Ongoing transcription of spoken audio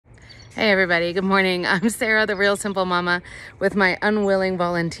Hey everybody, good morning. I'm Sarah, the Real Simple Mama, with my unwilling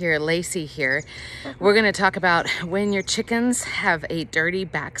volunteer, Lacey here. We're gonna talk about when your chickens have a dirty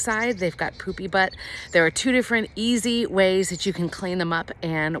backside, they've got poopy butt. There are two different easy ways that you can clean them up,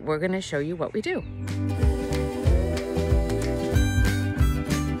 and we're gonna show you what we do.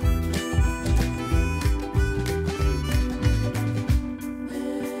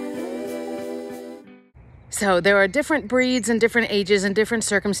 So there are different breeds and different ages and different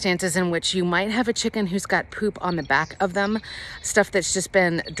circumstances in which you might have a chicken who's got poop on the back of them, stuff that's just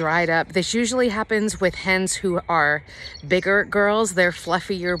been dried up. This usually happens with hens who are bigger girls, they're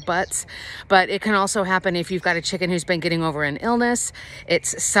fluffier butts, but it can also happen if you've got a chicken who's been getting over an illness.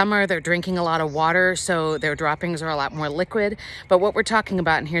 It's summer, they're drinking a lot of water, so their droppings are a lot more liquid. But what we're talking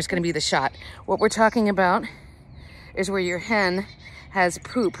about, and here's gonna be the shot, what we're talking about is where your hen has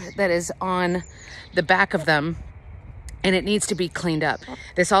poop that is on the back of them and it needs to be cleaned up.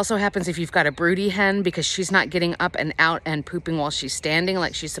 This also happens if you've got a broody hen because she's not getting up and out and pooping while she's standing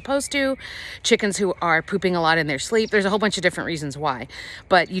like she's supposed to. Chickens who are pooping a lot in their sleep. There's a whole bunch of different reasons why,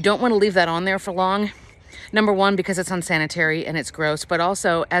 but you don't want to leave that on there for long. Number one, because it's unsanitary and it's gross, but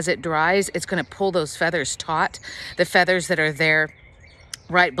also as it dries, it's going to pull those feathers taut, the feathers that are there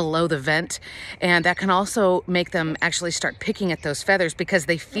right below the vent, and that can also make them actually start picking at those feathers because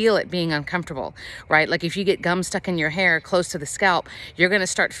they feel it being uncomfortable, right? Like if you get gum stuck in your hair close to the scalp, you're going to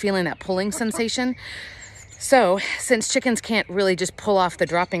start feeling that pulling sensation. So since chickens can't really just pull off the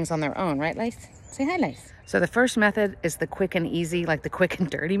droppings on their own, right, Lace? Say hi, Lace. So the first method is the quick and easy, like the quick and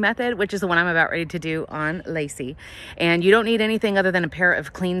dirty method, which is the one I'm about ready to do on Lacey. And you don't need anything other than a pair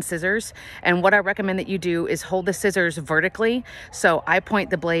of clean scissors. And what I recommend that you do is hold the scissors vertically. So I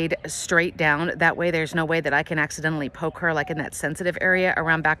point the blade straight down. That way there's no way that I can accidentally poke her like in that sensitive area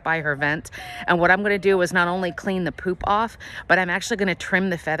around back by her vent. And what I'm gonna do is not only clean the poop off, but I'm actually gonna trim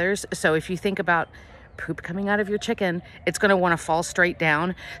the feathers. So if you think about poop coming out of your chicken, it's going to want to fall straight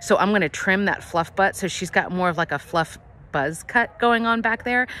down. So I'm going to trim that fluff butt so she's got more of like a fluff buzz cut going on back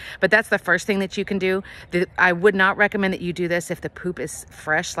there. But that's the first thing that you can do. I would not recommend that you do this if the poop is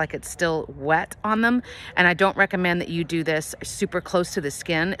fresh, like it's still wet on them. And I don't recommend that you do this super close to the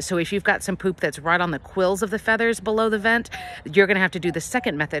skin. So if you've got some poop that's right on the quills of the feathers below the vent, you're gonna have to do the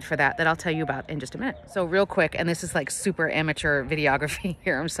second method for that I'll tell you about in just a minute. So real quick, and this is like super amateur videography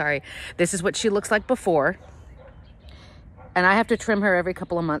here, I'm sorry. This is what she looks like before. And I have to trim her every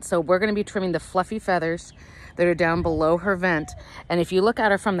couple of months. So we're gonna be trimming the fluffy feathers that are down below her vent. And if you look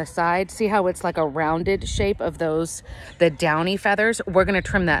at her from the side, see how it's like a rounded shape of those, the downy feathers? We're gonna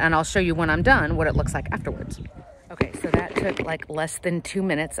trim that and I'll show you when I'm done what it looks like afterwards. Okay, so that took like less than 2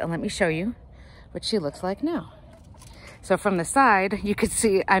 minutes, and let me show you what she looks like now. So from the side, you could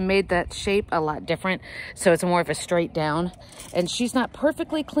see I made that shape a lot different. So it's more of a straight down. And she's not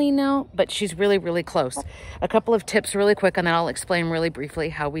perfectly clean now, but she's really, really close. A couple of tips really quick, and then I'll explain really briefly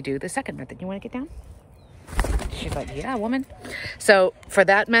how we do the second method. You wanna get down? She's like, yeah, woman. So for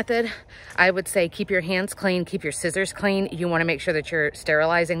that method, I would say keep your hands clean, keep your scissors clean. You wanna make sure that you're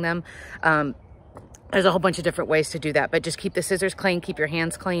sterilizing them. There's a whole bunch of different ways to do that, but just keep the scissors clean, keep your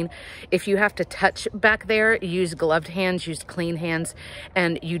hands clean. If you have to touch back there, use gloved hands, use clean hands,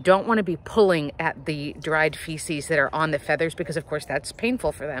 and you don't want to be pulling at the dried feces that are on the feathers because of course that's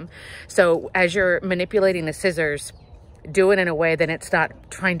painful for them. So as you're manipulating the scissors, do it in a way that it's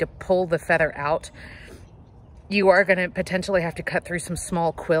not trying to pull the feather out. You are going to potentially have to cut through some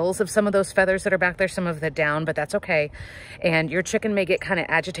small quills of some of those feathers that are back there, some of the down, but that's okay. And your chicken may get kind of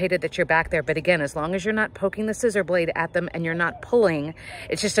agitated that you're back there. But again, as long as you're not poking the scissor blade at them and you're not pulling,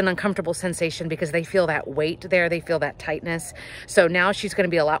 it's just an uncomfortable sensation because they feel that weight there. They feel that tightness. So now she's going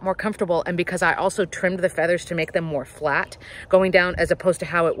to be a lot more comfortable. And because I also trimmed the feathers to make them more flat going down as opposed to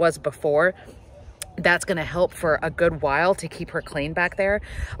how it was before, that's going to help for a good while to keep her clean back there.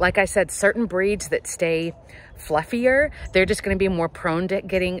 Like I said, certain breeds that stay fluffier, they're just going to be more prone to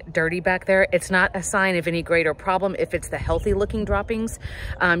getting dirty back there. It's not a sign of any greater problem if it's the healthy looking droppings.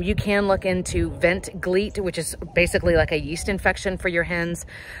 You can look into vent gleat, which is basically like a yeast infection for your hens.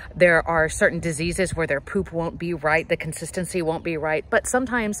 There are certain diseases where their poop won't be right, the consistency won't be right, but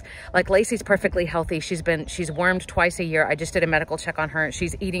sometimes, like Lacey's perfectly healthy. She's wormed twice a year. I just did a medical check on her.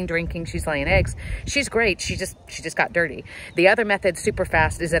 She's eating, drinking, she's laying eggs. She's great. She just got dirty. The other method, super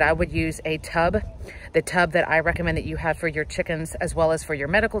fast, is that I would use a tub, the tub that I recommend that you have for your chickens, as well as for your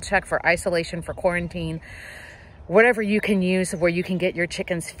medical check, for isolation, for quarantine, whatever you can use where you can get your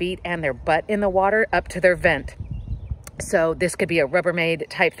chickens' feet and their butt in the water up to their vent. So this could be a Rubbermaid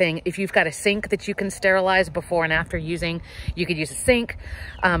type thing. If you've got a sink that you can sterilize before and after using, you could use a sink,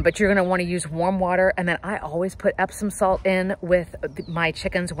 but you're gonna wanna use warm water. And then I always put Epsom salt in with my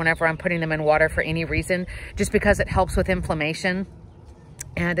chickens whenever I'm putting them in water for any reason, just because it helps with inflammation.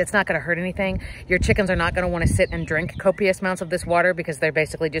 And it's not going to hurt anything. Your chickens are not going to want to sit and drink copious amounts of this water because they're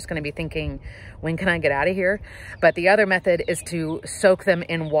basically just going to be thinking, when can I get out of here? But the other method is to soak them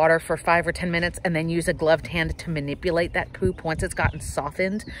in water for 5 or 10 minutes and then use a gloved hand to manipulate that poop once it's gotten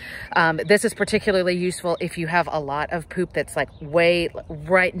softened. This is particularly useful if you have a lot of poop that's like way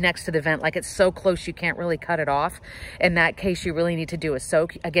right next to the vent, like it's so close you can't really cut it off. In that case, you really need to do a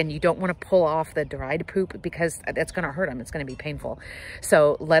soak. Again, you don't want to pull off the dried poop because it's going to hurt them. It's going to be painful. So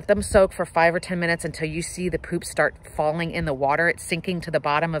let them soak for 5 or 10 minutes until you see the poop start falling in the water. It's sinking to the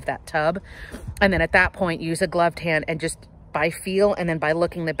bottom of that tub. And then at that point, use a gloved hand and just by feel and then by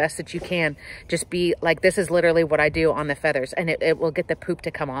looking the best that you can, just be like, this is literally what I do on the feathers, and it will get the poop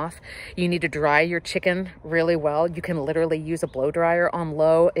to come off. You need to dry your chicken really well. You can literally use a blow dryer on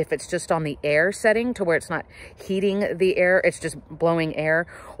low if it's just on the air setting to where it's not heating the air, it's just blowing air,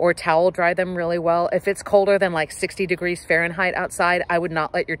 or towel dry them really well. If it's colder than like 60 degrees Fahrenheit outside, I would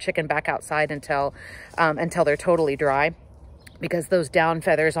not let your chicken back outside until they're totally dry, because those down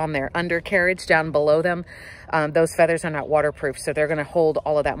feathers on their undercarriage down below them, those feathers are not waterproof, so they're going to hold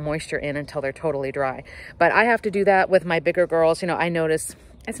all of that moisture in until they're totally dry. But I have to do that with my bigger girls. You know, I notice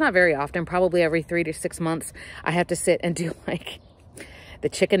it's not very often, probably every 3 to 6 months, I have to sit and do like the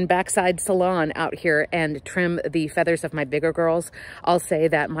chicken backside salon out here and trim the feathers of my bigger girls. I'll say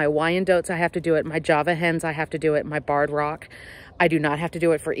that my Wyandottes, I have to do it. My Java hens, I have to do it. My Barred Rock, I do not have to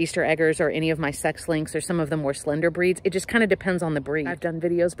do it for Easter eggers or any of my sex links or some of the more slender breeds. It just kind of depends on the breed. I've done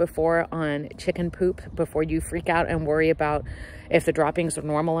videos before on chicken poop before you freak out and worry about if the droppings are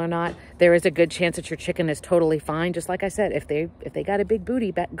normal or not. There is a good chance that your chicken is totally fine. Just like I said, if they got a big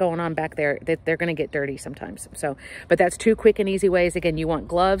booty going on back there, they're going to get dirty sometimes. So, but that's 2 quick and easy ways. Again, you want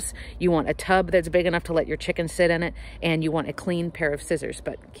gloves, you want a tub that's big enough to let your chicken sit in it, and you want a clean pair of scissors.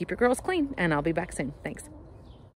 But keep your girls clean, and I'll be back soon. Thanks.